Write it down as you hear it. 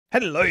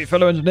Hello,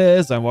 fellow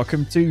engineers, and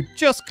welcome to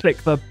Just Click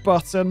the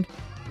Button.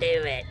 Do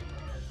it.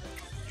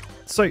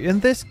 So in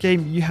this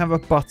game, you have a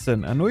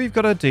button, and all you've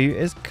got to do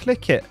is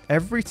click it.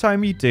 Every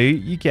time you do,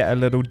 you get a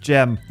little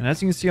gem. And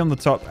as you can see on the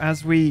top,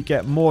 as we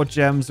get more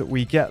gems,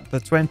 we get the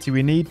 20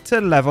 we need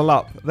to level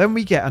up. Then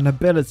we get an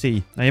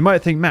ability. Now you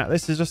might think, Matt,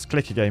 this is just a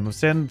clicker game. I've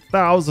seen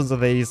thousands of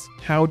these.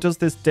 How does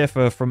this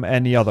differ from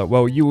any other?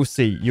 Well, you will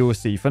see. You will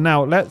see. For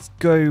now, let's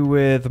go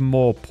with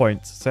more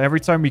points. So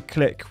every time we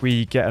click,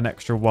 we get an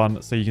extra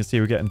 1. So you can see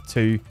we're getting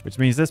 2, which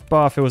means this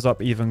bar fills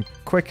up even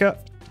quicker.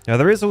 Now,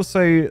 there is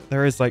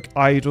like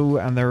idle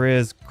and there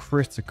is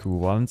critical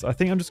ones. I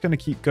think I'm just going to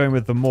keep going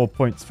with the more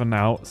points for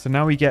now. So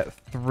now we get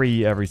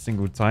 3 every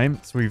single time.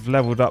 So we've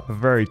leveled up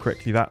very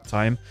quickly that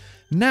time.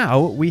 Now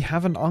we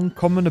have an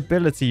uncommon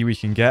ability we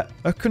can get,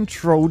 a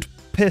controlled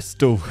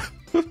pistol.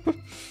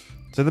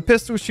 So the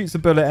pistol shoots a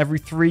bullet every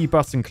 3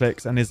 button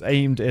clicks and is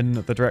aimed in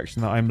the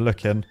direction that I'm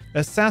looking.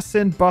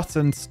 Assassin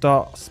buttons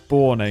start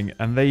spawning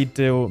and they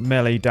deal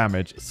melee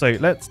damage. So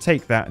let's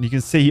take that, and you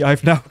can see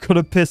I've now got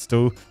a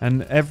pistol,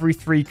 and every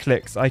 3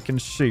 clicks I can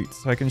shoot.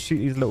 So I can shoot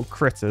these little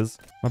critters.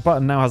 My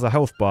button now has a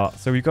health bar,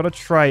 so we've got to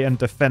try and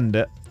defend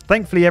it.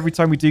 Thankfully, every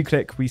time we do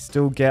click, we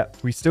still get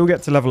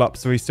to level up,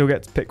 so we still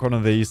get to pick one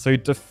of these. So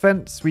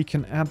defense, we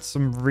can add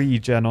some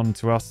regen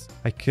onto us.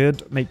 I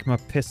could make my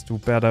pistol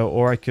better,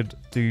 or I could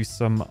do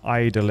some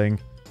idling.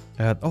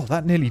 Oh,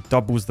 that nearly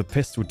doubles the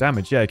pistol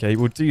damage. Yeah, okay,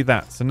 we'll do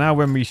that. So now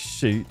when we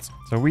shoot,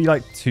 so we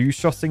like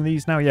 2-shotting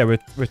these now. Yeah,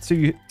 we're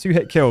two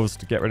hit kills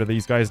to get rid of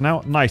these guys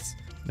now. Nice.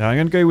 Now I'm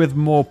going to go with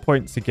more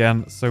points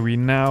again. So we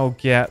now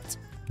get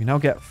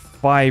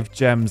 5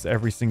 gems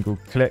every single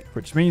click,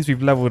 which means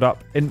we've leveled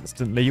up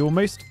instantly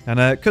almost.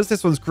 And because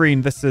this one's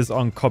green, this is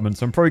uncommon,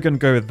 so I'm probably going to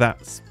go with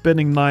that.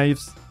 Spinning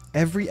knives.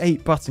 Every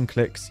 8 button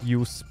clicks,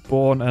 you'll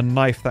spawn a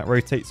knife that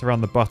rotates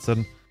around the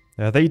button.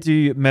 They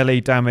do melee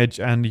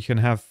damage, and you can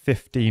have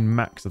 15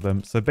 max of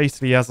them. So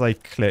basically, as I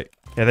click,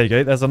 yeah, there you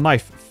go. There's a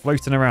knife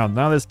floating around.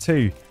 Now there's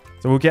 2.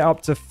 So we'll get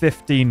up to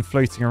 15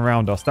 floating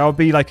around us. That would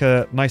be like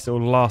a nice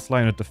little last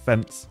line of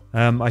defense.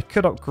 I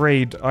could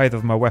upgrade either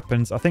of my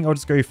weapons. I think I'll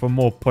just go for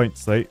more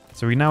points though.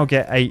 So we now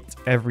get 8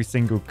 every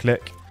single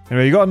click.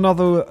 Anyway, you got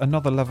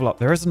another level up.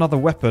 There is another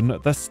weapon, the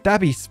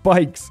stabby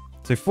spikes.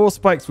 So 4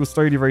 spikes will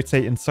slowly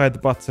rotate inside the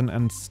button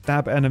and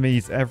stab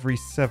enemies every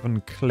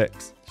 7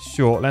 clicks.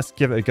 Sure, let's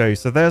give it a go.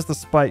 So there's the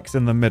spikes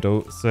in the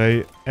middle.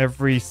 So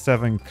every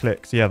 7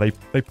 clicks, yeah, they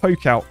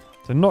poke out.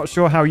 So not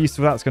sure how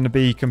useful that's going to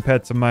be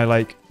compared to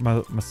my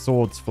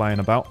swords flying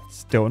about.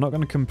 Still, not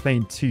going to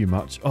complain too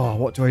much. Oh,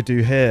 what do I do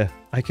here?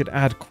 I could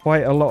add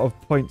quite a lot of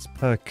points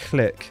per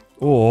click.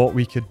 Or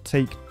we could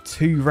take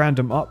 2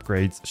 random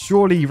upgrades.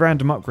 Surely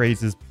random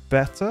upgrades is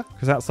better,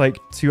 because that's like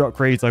 2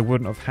 upgrades I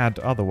wouldn't have had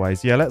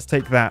otherwise. Yeah, let's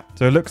take that.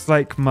 So it looks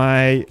like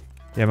my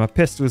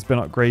pistol has been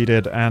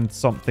upgraded and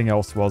something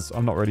else was.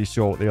 I'm not really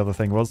sure what the other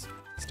thing was.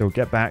 Still,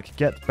 get back,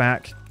 get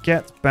back,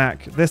 get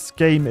back. This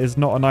game is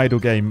not an idle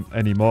game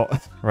anymore.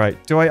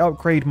 Right, do I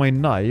upgrade my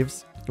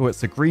knives? Oh,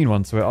 it's a green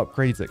one, so it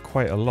upgrades it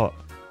quite a lot.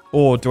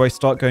 Or do I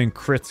start going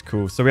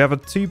critical? So we have a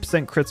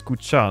 2% critical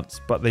chance,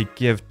 but they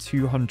give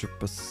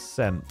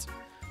 200%.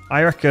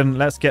 I reckon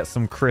let's get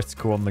some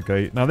critical on the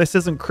go. Now, this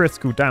isn't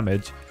critical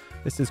damage.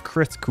 This is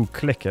critical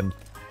clicking.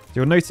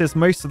 You'll notice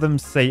most of them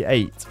say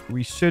 8.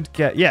 We should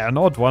get, yeah, an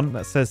odd one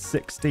that says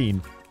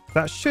 16.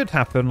 That should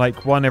happen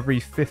like 1 every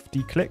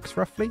 50 clicks,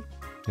 roughly.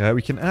 Yeah,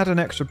 we can add an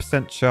extra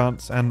 %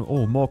 chance and,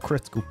 more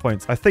critical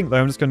points. I think,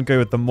 though, I'm just going to go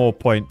with the more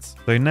points.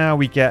 So now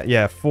we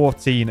get,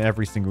 14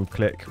 every single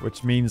click,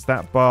 which means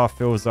that bar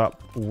fills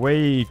up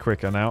way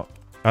quicker now.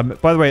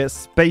 By the way, it's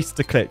space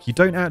to click. You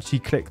don't actually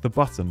click the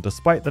button.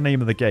 Despite the name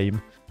of the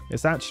game,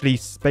 it's actually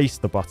space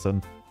the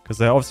button.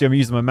 Because obviously I'm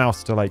using my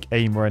mouse to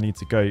aim where I need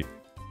to go.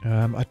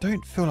 I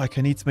don't feel like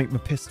I need to make my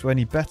pistol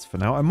any better for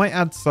now. I might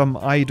add some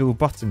idle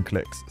button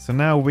clicks. So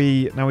now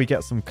we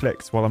get some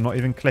clicks while I'm not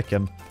even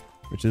clicking,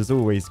 which is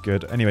always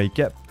good. Anyway,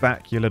 get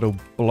back, you little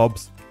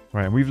blobs.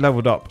 Right, and we've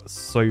leveled up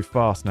so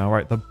fast now.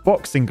 Right, the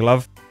boxing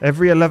glove.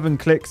 Every 11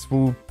 clicks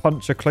will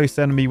punch a close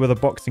enemy with a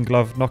boxing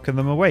glove, knocking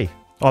them away.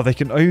 Oh, they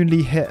can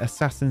only hit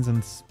assassins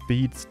and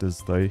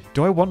speedsters, though.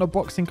 Do I want a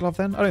boxing glove,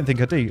 then? I don't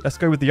think I do. Let's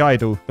go with the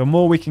idle. The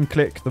more we can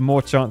click, the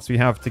more chance we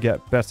have to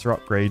get better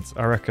upgrades.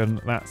 I reckon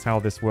that's how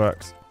this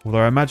works.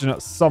 Although I imagine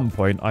at some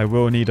point I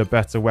will need a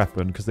better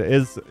weapon, because it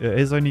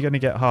is only going to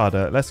get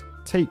harder. Let's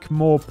take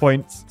more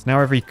points. So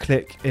now every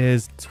click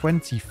is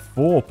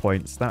 24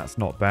 points. That's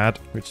not bad,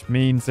 which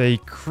means a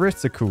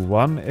critical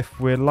one if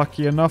we're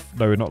lucky enough.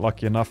 No, we're not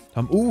lucky enough.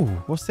 Ooh,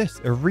 what's this?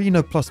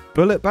 Arena plus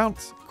bullet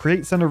bounce.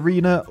 Creates an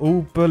arena.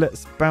 All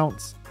bullets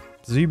bounce.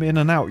 Zoom in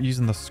and out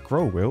using the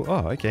scroll wheel.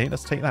 Oh, okay.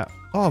 Let's take that.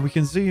 Oh, we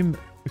can zoom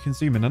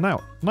in and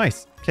out.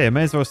 Nice. Okay, I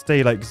may as well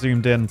stay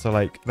zoomed in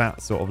to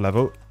that sort of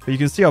level. But you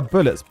can see our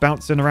bullets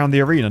bouncing around the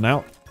arena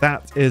now.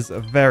 That is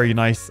very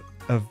nice.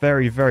 A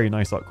very, very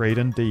nice upgrade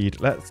indeed.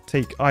 Let's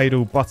take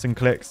idle button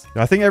clicks.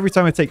 I think every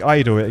time I take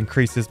idle, it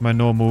increases my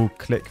normal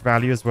click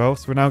value as well.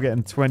 So we're now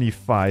getting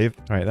 25.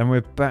 All right, then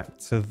we're back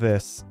to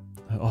this.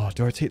 Oh,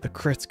 do I take the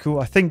critical?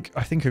 I think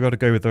I got to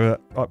go with the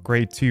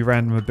upgrade 2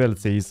 random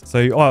abilities.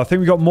 So, I think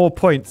we got more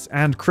points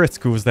and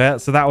criticals there.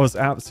 So that was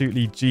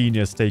absolutely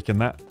genius taking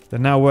that. They're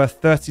now worth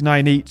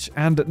 39 each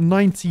and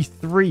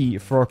 93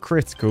 for a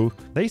critical.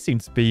 They seem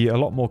to be a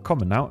lot more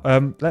common now.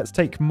 Let's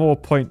take more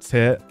points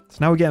here. So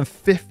now we're getting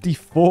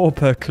 54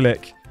 per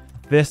click.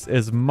 This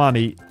is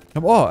money.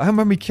 Oh, and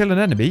when we kill an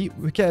enemy,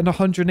 we're getting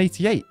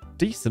 188.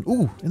 Decent.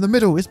 Ooh, in the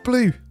middle, it's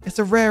blue. It's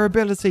a rare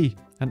ability.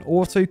 An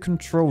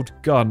auto-controlled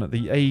gun,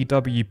 the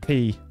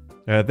AWP.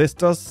 This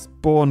does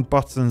spawn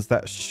buttons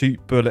that shoot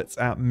bullets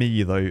at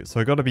me, though, so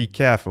I got to be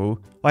careful.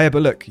 Oh, yeah,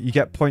 but look, you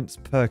get points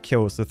per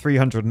kill, so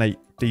 308.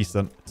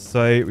 Decent.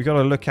 So we got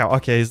to look out.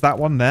 Okay, is that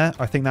one there?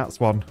 I think that's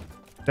one.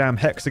 Damn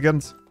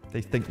hexagons.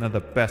 They think they're the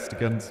best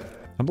guns.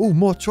 Oh,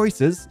 more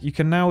choices. You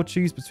can now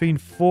choose between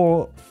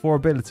four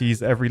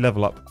abilities every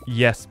level up.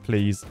 Yes,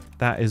 please.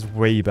 That is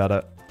way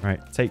better. All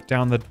right, take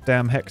down the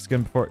damn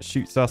hexagon before it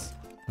shoots us.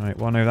 All right,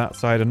 one over that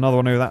side, another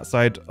one over that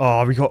side.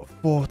 Oh, we got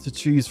 4 to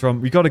choose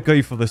from. We got to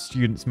go for the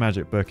student's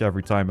magic book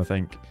every time, I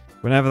think.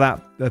 Whenever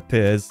that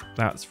appears,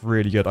 that's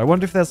really good. I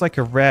wonder if there's like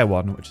a rare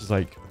one, which is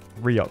like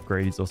 3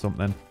 upgrades or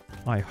something.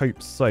 I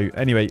hope so.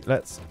 Anyway,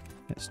 let's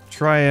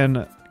try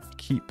and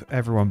keep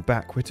everyone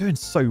back. We're doing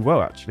so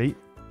well, actually.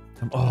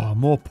 Oh,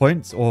 more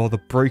points or the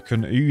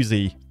broken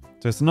Uzi.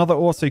 So it's another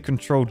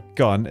auto-controlled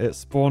gun. It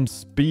spawns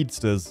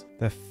speedsters.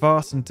 They're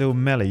fast and deal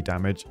melee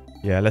damage.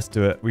 Yeah, let's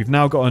do it. We've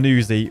now got an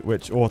Uzi,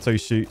 which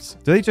auto-shoots.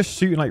 Do they just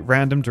shoot in, like,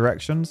 random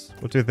directions?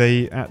 Or do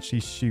they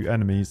actually shoot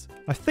enemies?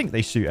 I think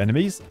they shoot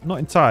enemies. Not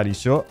entirely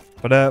sure.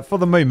 But for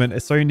the moment,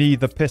 it's only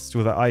the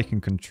pistol that I can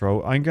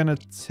control. I'm going to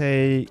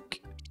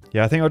take...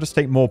 Yeah, I think I'll just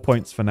take more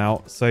points for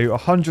now. So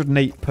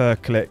 108 per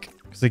click.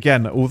 Because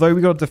again, although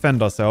we got to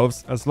defend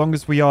ourselves, as long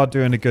as we are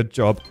doing a good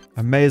job,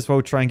 I may as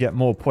well try and get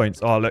more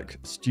points. Oh, look,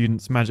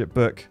 student's magic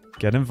book.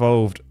 Get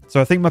involved. So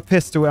I think my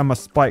pistol and my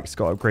spikes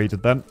got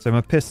upgraded then. So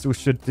my pistol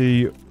should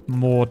do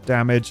more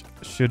damage,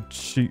 should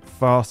shoot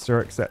faster,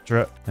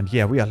 etc. And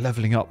yeah, we are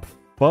leveling up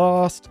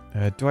fast.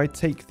 Do I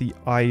take the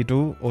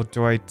idol or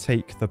do I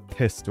take the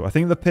pistol? I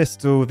think the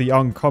pistol, the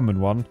uncommon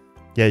one.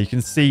 Yeah, you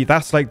can see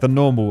that's like the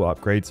normal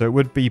upgrade. So it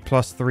would be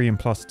 +3 and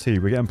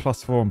 +2. We're getting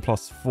 +4 and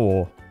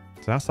 +4.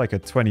 So that's like a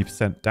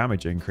 20%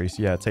 damage increase.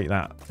 Yeah, take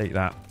that. Take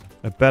that.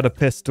 A better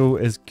pistol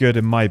is good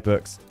in my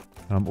books.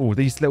 Oh,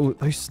 those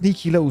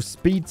sneaky little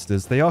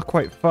speedsters, they are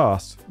quite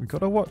fast. We've got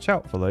to watch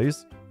out for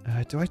those.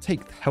 Do I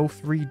take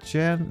health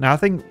regen? No, I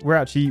think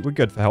we're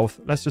good for health.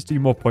 Let's just do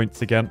more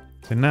points again.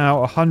 So now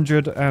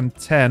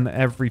 110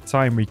 every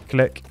time we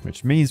click,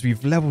 which means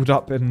we've leveled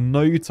up in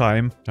no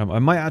time. I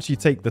might actually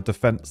take the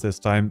defense this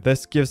time.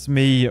 This gives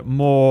me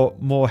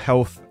more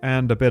health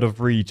and a bit of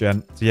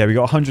regen. So yeah, we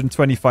got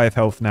 125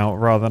 health now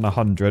rather than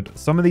 100.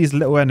 Some of these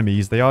little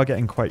enemies, they are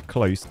getting quite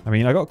close. I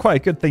mean, I got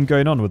quite a good thing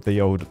going on with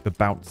the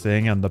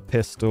bouncing and the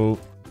pistol.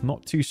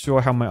 Not too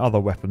sure how my other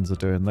weapons are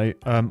doing though.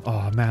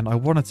 Oh man, I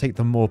want to take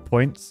the more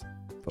points,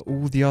 but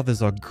all the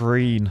others are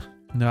green.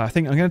 No, I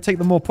think I'm going to take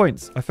the more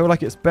points. I feel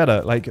like it's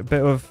better, like a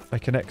bit of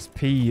like an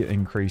XP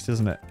increase,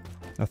 isn't it?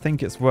 I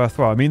think it's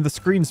worthwhile. I mean, the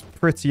screen's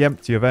pretty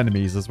empty of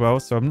enemies as well,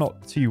 so I'm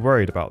not too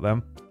worried about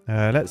them.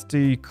 Let's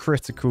do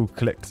critical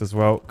clicks as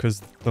well,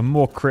 because the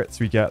more crits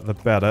we get, the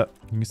better.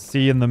 You can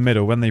see in the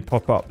middle, when they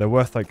pop up, they're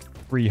worth like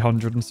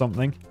 300 and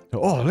something.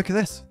 Oh, look at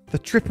this. The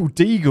triple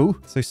deagle.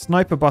 So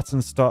sniper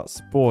buttons start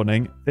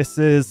spawning. This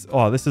is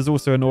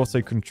also an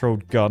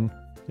auto-controlled gun.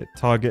 It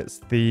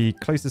targets the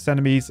closest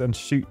enemies and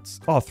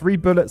shoots 3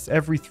 bullets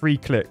every 3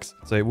 clicks.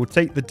 So it will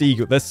take the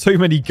deagle. There's so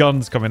many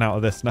guns coming out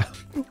of this now.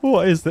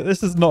 What is that?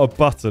 This is not a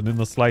button in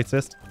the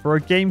slightest. For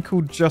a game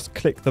called Just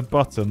Click the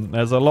Button,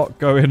 there's a lot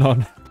going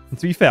on. And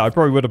to be fair, I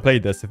probably would have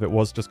played this if it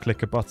was just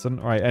click a button.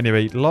 All right,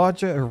 anyway,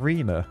 larger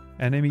arena.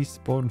 Enemies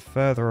spawn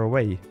further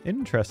away.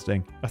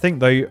 Interesting. I think,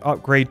 though,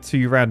 upgrade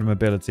 2 random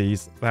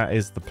abilities. That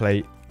is the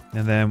play.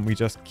 And then we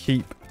just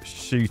keep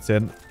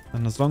shooting.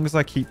 And as long as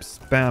I keep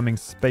spamming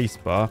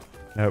spacebar,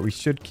 we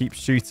should keep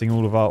shooting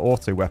all of our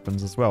auto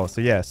weapons as well.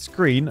 So yeah,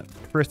 screen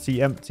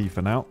pretty empty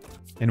for now.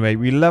 Anyway,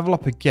 we level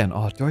up again.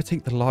 Oh, do I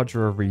take the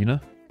larger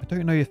arena? I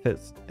don't know if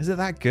is it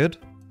that good?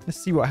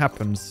 Let's see what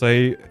happens. So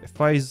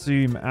if I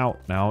zoom out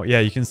now,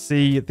 yeah, you can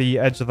see the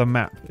edge of the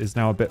map is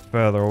now a bit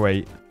further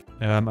away.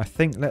 I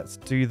think let's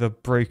do the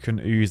broken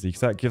Uzi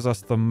because that gives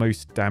us the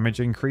most damage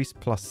increase,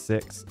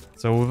 +6.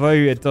 So although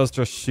it does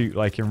just shoot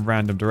like in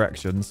random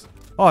directions.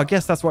 Oh, I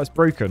guess that's why it's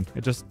broken.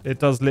 It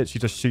does literally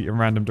just shoot in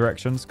random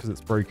directions because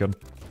it's broken.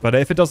 But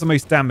if it does the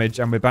most damage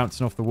and we're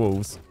bouncing off the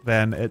walls,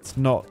 then it's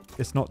not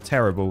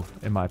terrible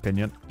in my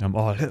opinion.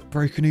 Oh, look,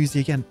 broken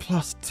Uzi again,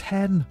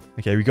 +10.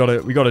 Okay, we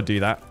gotta do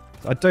that.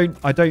 I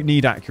don't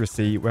need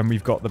accuracy when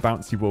we've got the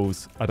bouncy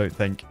walls, I don't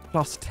think.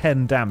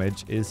 +10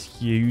 damage is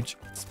huge.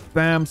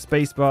 Spam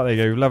spacebar. There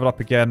you go. Level up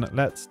again.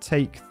 Let's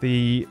take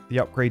the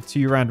upgrade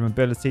 2 random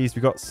abilities.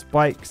 We've got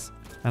spikes.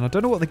 And I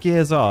don't know what the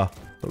gears are,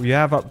 but we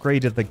have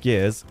upgraded the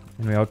gears.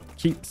 Anyway, I'll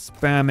keep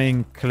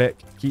spamming click.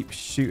 Keep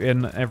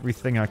shooting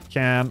everything I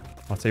can.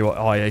 I'll tell you what.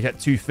 Oh, yeah, get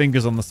 2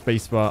 fingers on the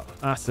spacebar.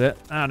 That's it.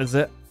 That is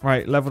it.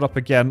 Right, leveled up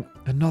again.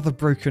 Another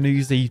broken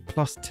Uzi,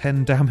 plus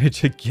 10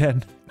 damage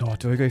again. Oh,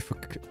 do I go for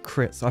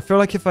crits? I feel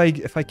like if I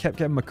kept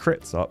getting my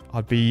crits up,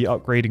 I'd be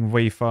upgrading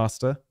way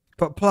faster.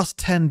 But plus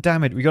 10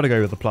 damage, we got to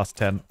go with the plus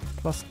 10.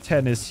 Plus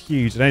 10 is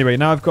huge. And anyway,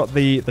 now I've got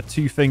the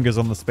 2 fingers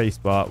on the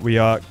spacebar. We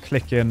are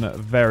clicking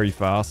very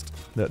fast.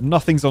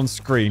 Nothing's on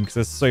screen because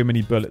there's so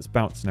many bullets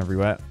bouncing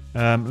everywhere.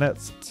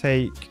 Let's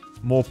take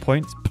more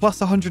points. Plus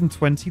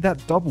 120,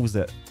 that doubles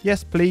it.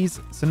 Yes,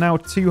 please. So now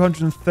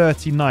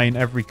 239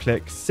 every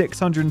click.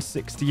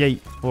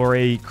 668 for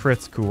a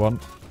critical one.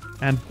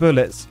 And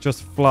bullets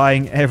just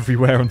flying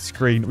everywhere on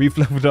screen. We've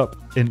leveled up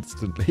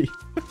instantly.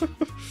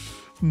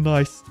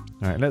 Nice.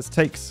 All right, let's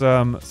take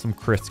some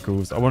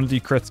criticals. I want to do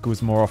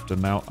criticals more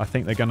often now. I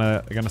think they're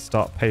gonna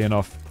start paying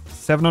off.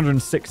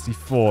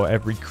 764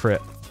 every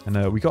crit.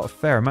 And we got a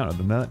fair amount of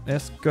them.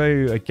 Let's go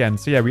again.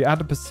 So yeah, we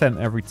add a percent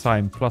every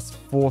time, plus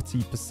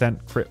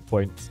 40% crit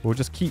points. We'll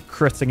just keep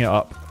critting it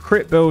up.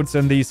 Crit builds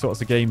in these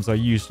sorts of games are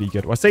usually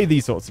good. Well, I say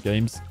these sorts of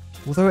games.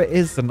 Although it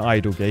is an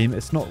idle game,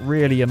 it's not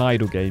really an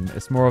idle game.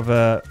 It's more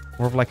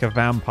of like a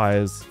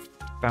vampire's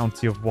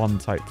bounty of one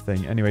type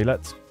thing. Anyway,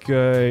 let's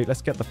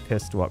get the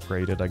pistol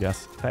upgraded, I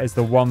guess. That is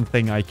the one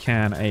thing I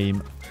can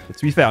aim. But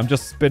to be fair, I'm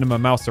just spinning my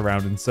mouse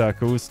around in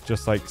circles,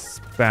 just like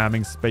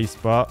spamming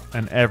spacebar,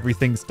 and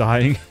everything's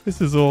dying.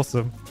 This is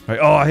awesome. Right,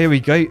 oh, here we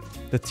go.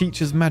 The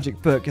Teacher's Magic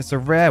Book. It's a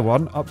rare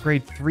one.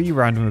 Upgrade 3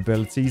 random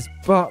abilities,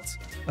 but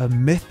a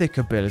mythic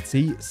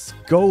ability,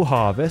 Skull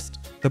Harvest.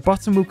 The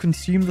button will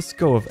consume the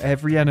skull of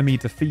every enemy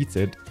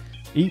defeated.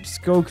 Each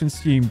skull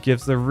consumed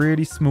gives a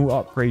really small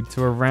upgrade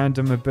to a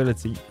random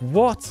ability.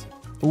 What?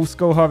 All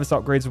Skull Harvest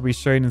upgrades will be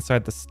shown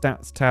inside the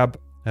Stats tab.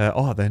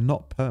 Oh, they're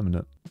not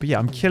permanent. But yeah,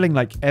 I'm killing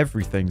like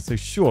everything. So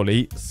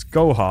surely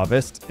Skull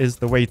Harvest is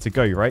the way to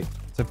go, right?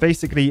 So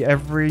basically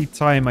every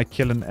time I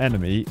kill an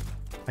enemy,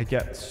 I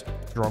get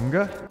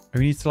stronger.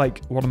 We need to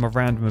like one of my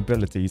random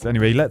abilities.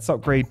 Anyway, let's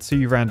upgrade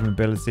 2 random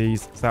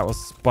abilities. So that was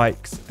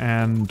spikes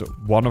and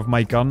one of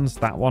my guns,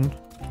 that one.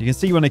 You can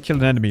see when I kill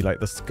an enemy, like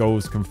the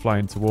skulls come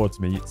flying towards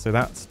me. So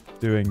that's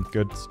doing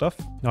good stuff.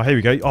 Now, here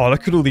we go. Oh,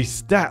 look at all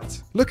these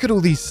stats. Look at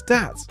all these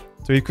stats.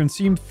 So we've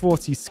consumed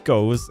 40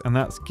 skulls, and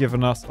that's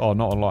given us, oh,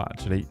 not a lot,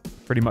 actually.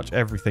 Pretty much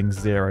everything's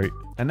 0.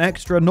 An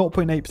extra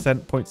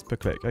 0.8% points per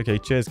click. Okay,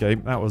 cheers,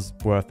 game. That was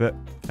worth it.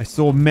 I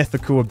saw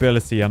mythical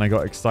ability, and I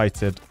got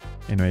excited.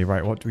 Anyway,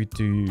 right, what do we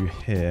do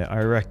here? I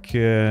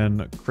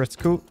reckon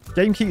critical.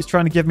 Game keeps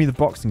trying to give me the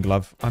boxing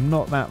glove. I'm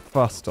not that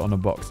fussed on a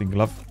boxing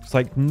glove. It's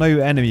like no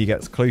enemy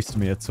gets close to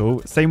me at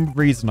all. Same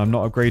reason I'm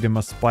not upgrading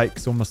my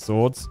spikes or my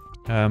swords.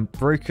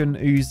 Broken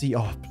Uzi.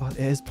 Oh, it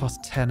is plus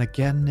 10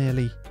 again,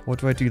 nearly. What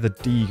do I do? The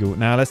Deagle.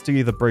 Now, let's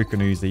do the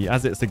Broken Uzi.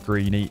 As it's a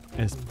greenie,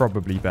 it's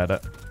probably better.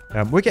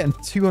 We're getting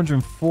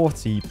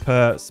 240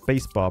 per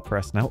spacebar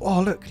press now.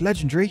 Oh, look,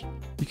 legendary.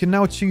 You can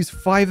now choose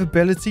 5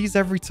 abilities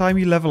every time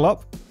you level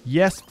up.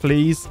 Yes,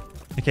 please.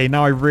 Okay,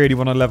 now I really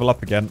want to level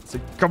up again. So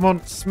come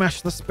on,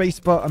 smash the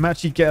spacebar. I'm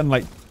actually getting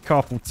like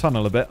carpal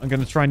tunnel a bit. I'm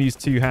going to try and use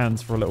 2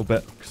 hands for a little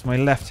bit because my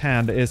left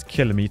hand is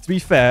killing me. To be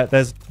fair,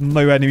 there's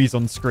no enemies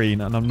on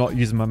screen and I'm not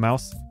using my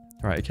mouse.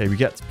 Right, okay, we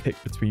get to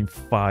pick between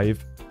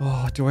 5.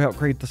 Oh, do I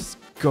upgrade the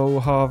Skull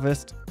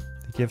Harvest?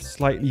 They give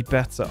slightly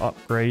better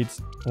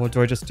upgrades. Or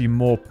do I just do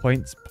more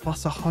points?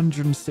 Plus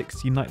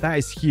 169. That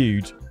is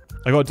huge.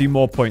 I got to do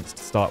more points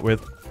to start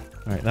with.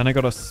 All right, then I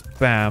got to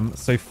spam.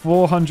 So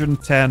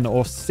 410 or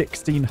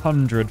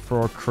 1600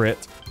 for a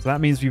crit. So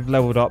that means we've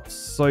leveled up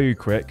so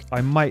quick.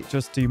 I might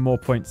just do more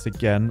points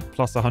again.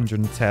 Plus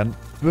 110.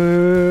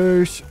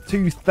 Boosh.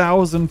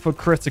 2000 for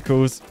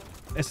criticals.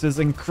 This is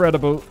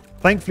incredible.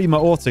 Thankfully, my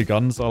auto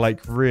guns are like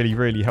really,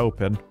 really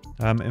helping.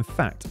 In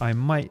fact, I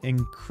might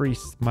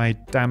increase my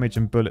damage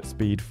and bullet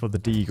speed for the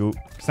Deagle,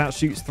 because that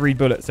shoots 3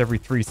 bullets every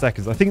 3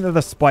 seconds. I think they're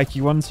the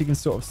spiky ones you can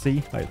sort of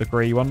see, like the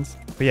grey ones.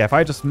 But yeah, if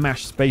I just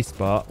mash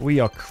spacebar,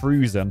 we are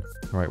cruising.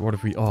 All right, what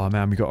have we... Oh,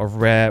 man, we got a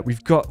rare... We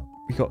got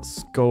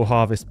Skull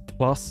Harvest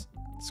Plus.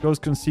 Skulls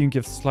Consume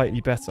gives slightly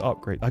better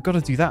upgrade. I got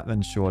to do that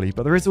then, surely.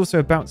 But there is also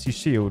a bouncy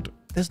shield.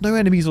 There's no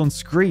enemies on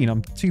screen.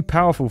 I'm too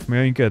powerful for my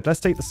own good. Let's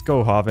take the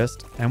Skull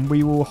Harvest, and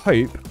we will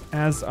hope,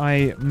 as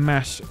I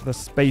mash the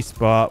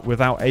spacebar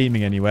without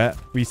aiming anywhere,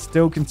 we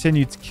still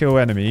continue to kill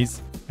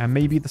enemies, and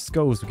maybe the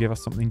skulls will give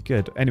us something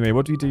good. Anyway,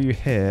 what do we do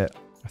here?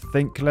 I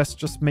think let's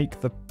just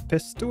make the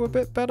pistol a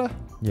bit better.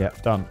 Yeah,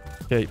 done.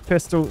 Okay,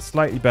 pistol,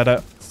 slightly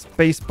better.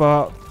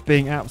 Spacebar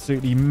being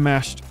absolutely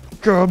mashed.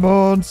 Come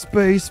on,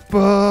 spacebar!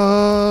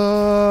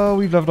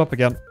 We've leveled up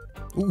again.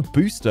 Ooh,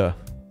 booster.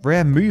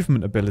 Rare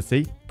movement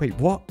ability. Wait,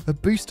 what? A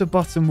booster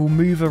button will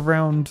move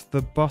around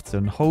the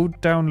button.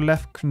 Hold down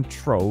left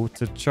control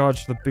to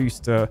charge the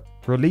booster.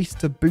 Release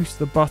to boost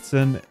the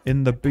button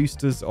in the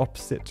booster's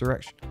opposite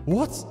direction.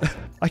 What?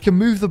 I can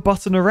move the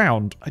button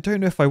around. I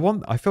don't know if I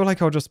want... I feel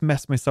like I'll just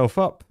mess myself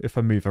up if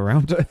I move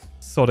around it.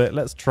 Sod it.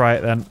 Let's try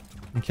it then.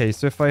 Okay,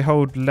 so if I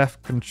hold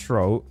left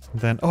control,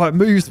 then... Oh, it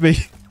moves me.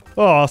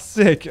 Oh,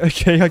 sick.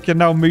 Okay, I can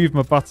now move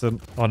my button.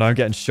 Oh, no, I'm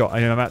getting shot.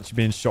 I'm actually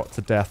being shot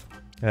to death.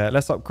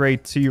 Let's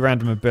upgrade 2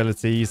 random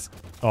abilities.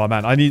 Oh,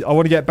 man. I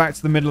want to get back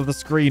to the middle of the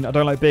screen. I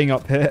don't like being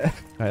up here.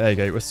 Right, there you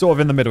go. We're sort of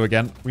in the middle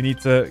again. We need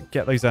to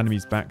get those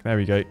enemies back. There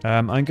we go.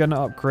 I'm going to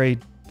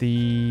upgrade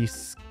the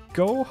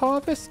Skull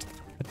Harvest.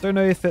 I don't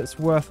know if it's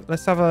worth...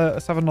 Let's have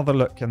another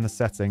look in the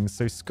settings.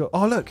 So,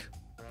 oh, look.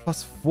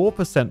 Plus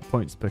 4%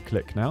 points per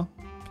click now.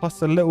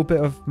 Plus a little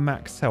bit of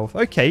max health.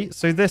 Okay,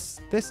 so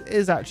this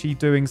is actually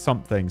doing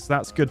something. So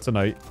that's good to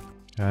note.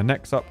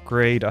 Next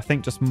upgrade, I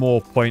think just more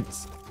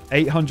points.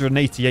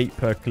 888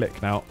 per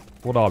click now.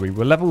 What are we?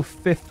 We're level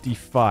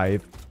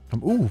 55.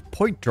 Ooh,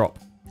 point drop.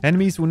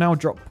 Enemies will now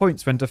drop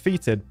points when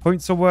defeated.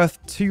 Points are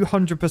worth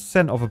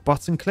 200% of a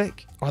button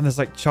click. Oh, and there's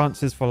like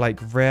chances for like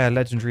rare,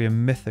 legendary,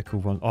 and mythical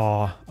ones.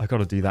 Oh, I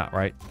gotta do that,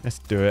 right? Let's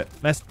do it.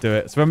 Let's do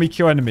it. So when we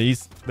kill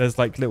enemies, there's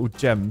like little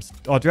gems.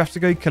 Oh, do we have to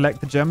go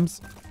collect the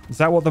gems? Is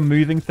that what the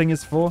moving thing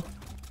is for?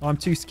 Oh, I'm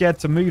too scared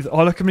to move.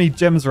 Oh, look how many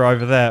gems are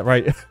over there.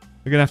 Right.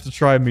 We're gonna have to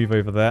try and move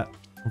over there.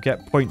 We'll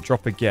get point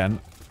drop again.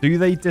 Do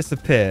they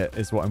disappear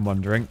is what I'm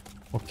wondering.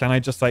 Or can I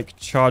just like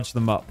charge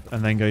them up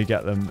and then go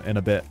get them in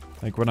a bit?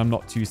 Like when I'm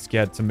not too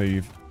scared to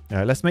move.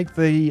 Let's make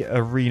the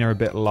arena a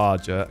bit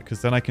larger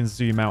because then I can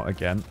zoom out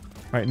again.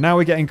 Right, now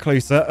we're getting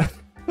closer.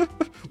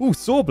 Ooh,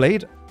 saw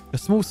blade. A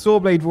small saw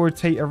blade will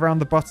rotate around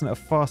the button at a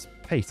fast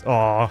pace.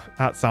 Oh,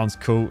 that sounds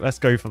cool. Let's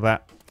go for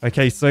that.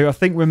 Okay, so I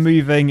think we're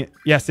moving,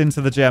 yes,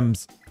 into the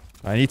gems.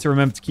 I need to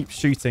remember to keep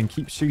shooting.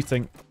 Keep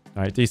shooting.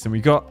 All right, decent.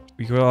 We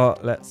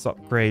got, let's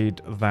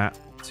upgrade that.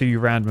 2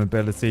 random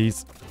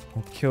abilities.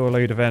 We'll kill a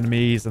load of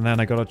enemies, and then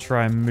I got to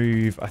try and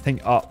move, I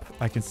think, up.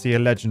 I can see a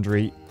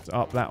legendary. So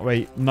up that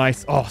way.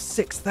 Nice. Oh,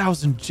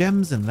 6,000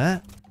 gems in there.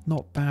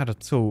 Not bad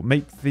at all.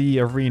 Make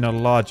the arena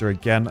larger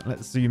again.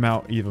 Let's zoom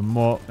out even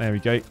more. There we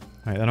go. All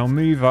right, then I'll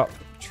move up.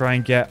 Try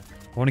and get...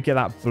 I want to get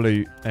that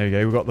blue. There we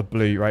go. We've got the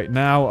blue. Right,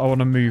 now I want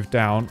to move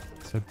down.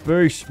 So,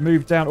 boosh.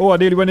 Move down. Oh, I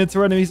nearly went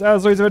into enemies.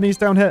 There's loads of enemies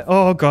down here.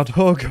 Oh, God.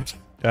 Oh, God.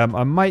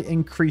 I might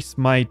increase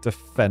my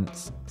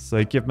defense.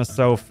 So give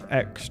myself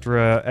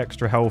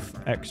extra health,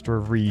 extra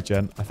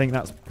regen. I think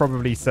that's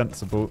probably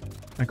sensible.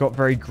 I got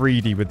very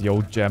greedy with the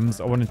old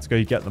gems. I wanted to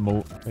go get them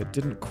all. It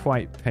didn't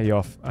quite pay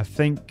off. I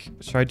think,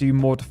 should I do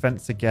more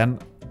defense again?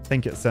 I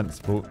think it's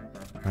sensible.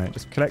 All right,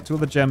 just collect all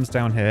the gems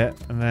down here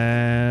and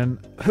then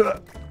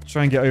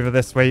try and get over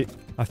this way.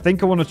 I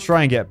think I want to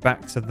try and get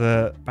back to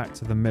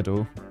the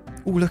middle.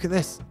 Oh, look at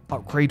this.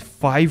 Upgrade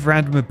 5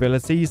 random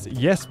abilities.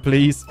 Yes,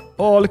 please.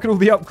 Oh, look at all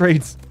the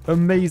upgrades.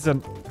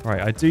 Amazing. Right,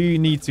 I do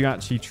need to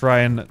actually try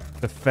and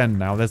defend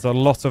now. There's a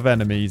lot of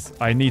enemies.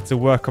 I need to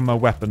work on my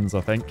weapons,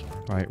 I think.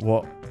 Right,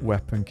 what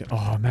weapon can...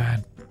 Oh,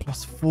 man.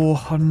 Plus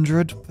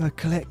 400 per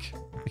click.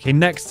 Okay,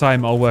 next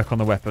time I'll work on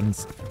the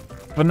weapons.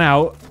 For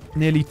now,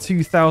 nearly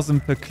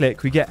 2,000 per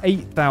click. We get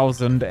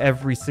 8,000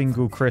 every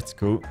single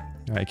critical.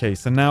 Okay,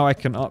 so now I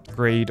can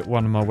upgrade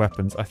one of my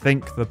weapons. I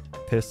think the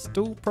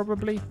pistol,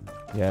 probably?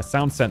 Yeah,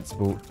 sounds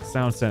sensible.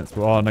 Sounds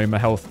sensible. Oh, no, my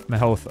health. My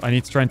health. I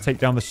need to try and take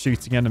down the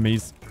shooting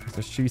enemies. There's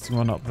a shooting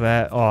one up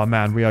there. Oh,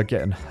 man, we are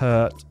getting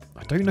hurt.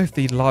 I don't know if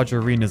the larger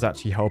arena is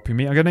actually helping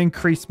me. I'm going to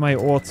increase my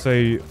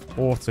auto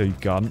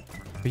gun.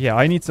 But yeah,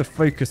 I need to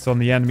focus on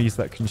the enemies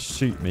that can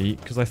shoot me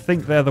because I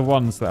think they're the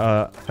ones that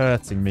are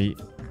hurting me.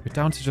 We're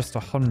down to just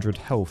 100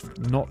 health.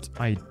 Not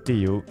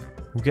ideal.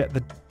 We'll get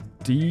the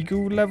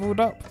Deagle leveled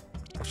up.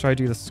 Or should I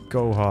do the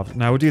Skull Harvest?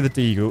 No, we'll do the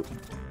Deagle.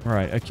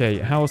 Right, okay.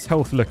 How's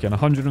health looking?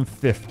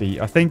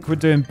 150. I think we're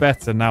doing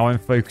better now. I'm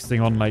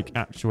focusing on, like,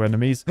 actual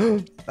enemies.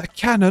 A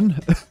cannon!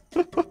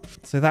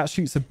 So that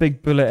shoots a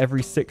big bullet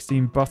every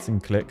 16 button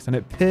clicks, and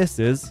it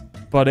pierces,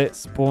 but it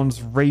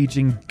spawns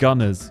raging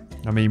gunners.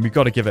 I mean, we've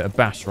got to give it a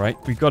bash, right?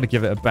 We've got to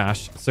give it a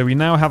bash. So we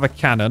now have a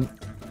cannon.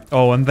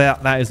 Oh, and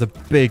that is a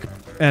big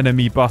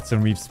enemy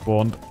button we've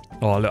spawned.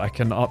 Oh, look, I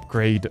can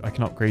upgrade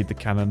the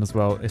cannon as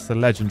well. It's a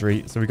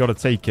legendary, so we got to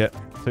take it.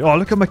 So, oh,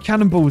 look at my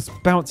cannonballs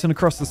bouncing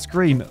across the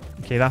screen.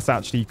 Okay, that's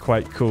actually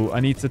quite cool. I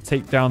need to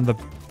take down the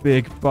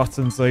big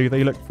buttons, though.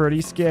 They look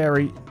pretty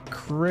scary.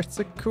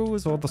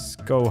 Criticals or the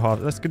Skull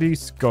Harvest? Let's go do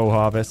Skull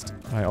Harvest.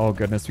 All right, oh,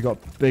 goodness. We got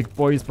big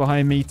boys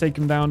behind me. Take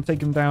them down, take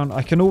them down.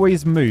 I can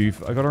always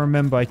move. I got to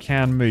remember I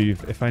can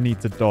move if I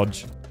need to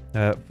dodge.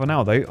 For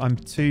now, though, I'm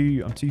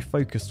too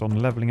focused on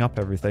leveling up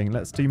everything.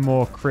 Let's do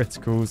more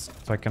criticals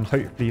so I can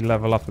hopefully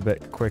level up a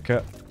bit quicker.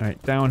 All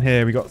right, down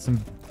here, we got some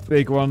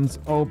big ones.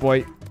 Oh,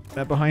 boy.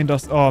 They're behind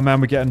us. Oh,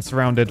 man, we're getting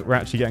surrounded. We're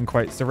actually getting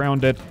quite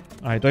surrounded.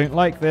 I don't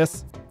like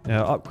this.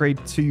 Upgrade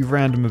 2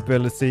 random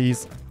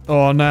abilities.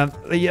 Oh, no.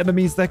 The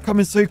enemies, they're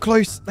coming so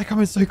close. They're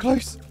coming so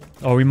close.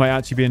 Oh, we might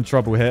actually be in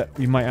trouble here.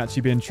 We might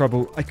actually be in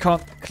trouble. I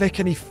can't click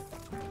any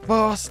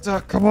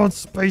faster. Come on,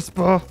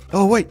 spacebar.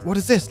 Oh, wait. What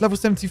is this? Level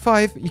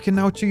 75. You can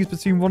now choose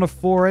between one of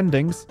 4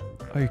 endings.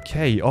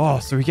 Okay. Oh,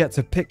 so we get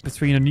to pick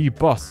between a new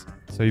boss.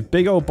 So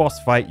big old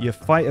boss fight. You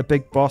fight a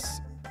big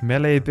boss.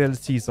 Melee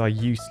abilities are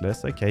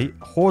useless. Okay.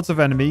 Hordes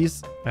of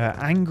enemies.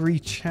 Angry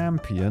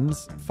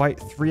champions. Fight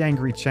 3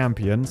 angry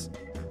champions.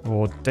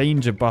 Or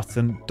danger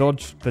button.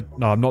 Dodge the...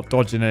 No, I'm not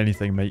dodging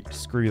anything, mate.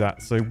 Screw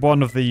that. So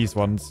one of these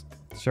ones.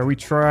 Shall we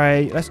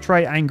try... Let's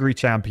try angry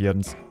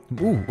champions.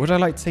 Ooh, would I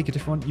like to take a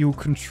different one? You'll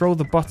control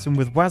the button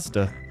with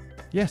WASD.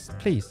 Yes,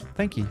 please.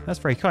 Thank you. That's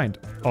very kind.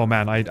 Oh,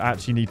 man, I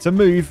actually need to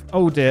move.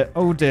 Oh, dear.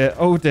 Oh, dear.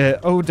 Oh, dear.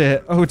 Oh,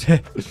 dear. Oh,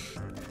 dear.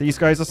 These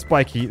guys are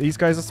spiky. These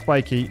guys are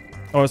spiky.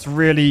 Oh, it's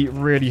really,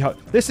 really hard.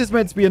 This is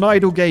meant to be an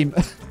idle game.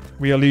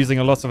 We are losing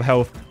a lot of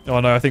health. Oh,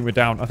 no, I think we're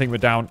down. I think we're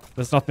down.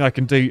 There's nothing I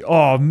can do.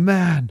 Oh,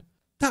 man.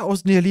 That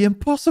was nearly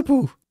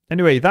impossible.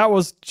 Anyway, that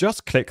was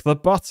Just Click the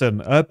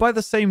Button by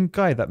the same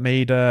guy that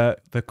made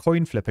the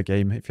coin flipper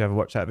game, if you ever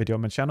watched that video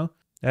on my channel.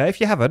 If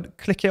you haven't,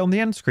 click it on the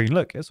end screen.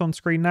 Look, it's on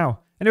screen now.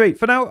 Anyway,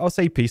 for now, I'll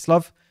say peace,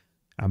 love,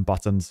 and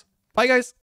buttons. Bye, guys.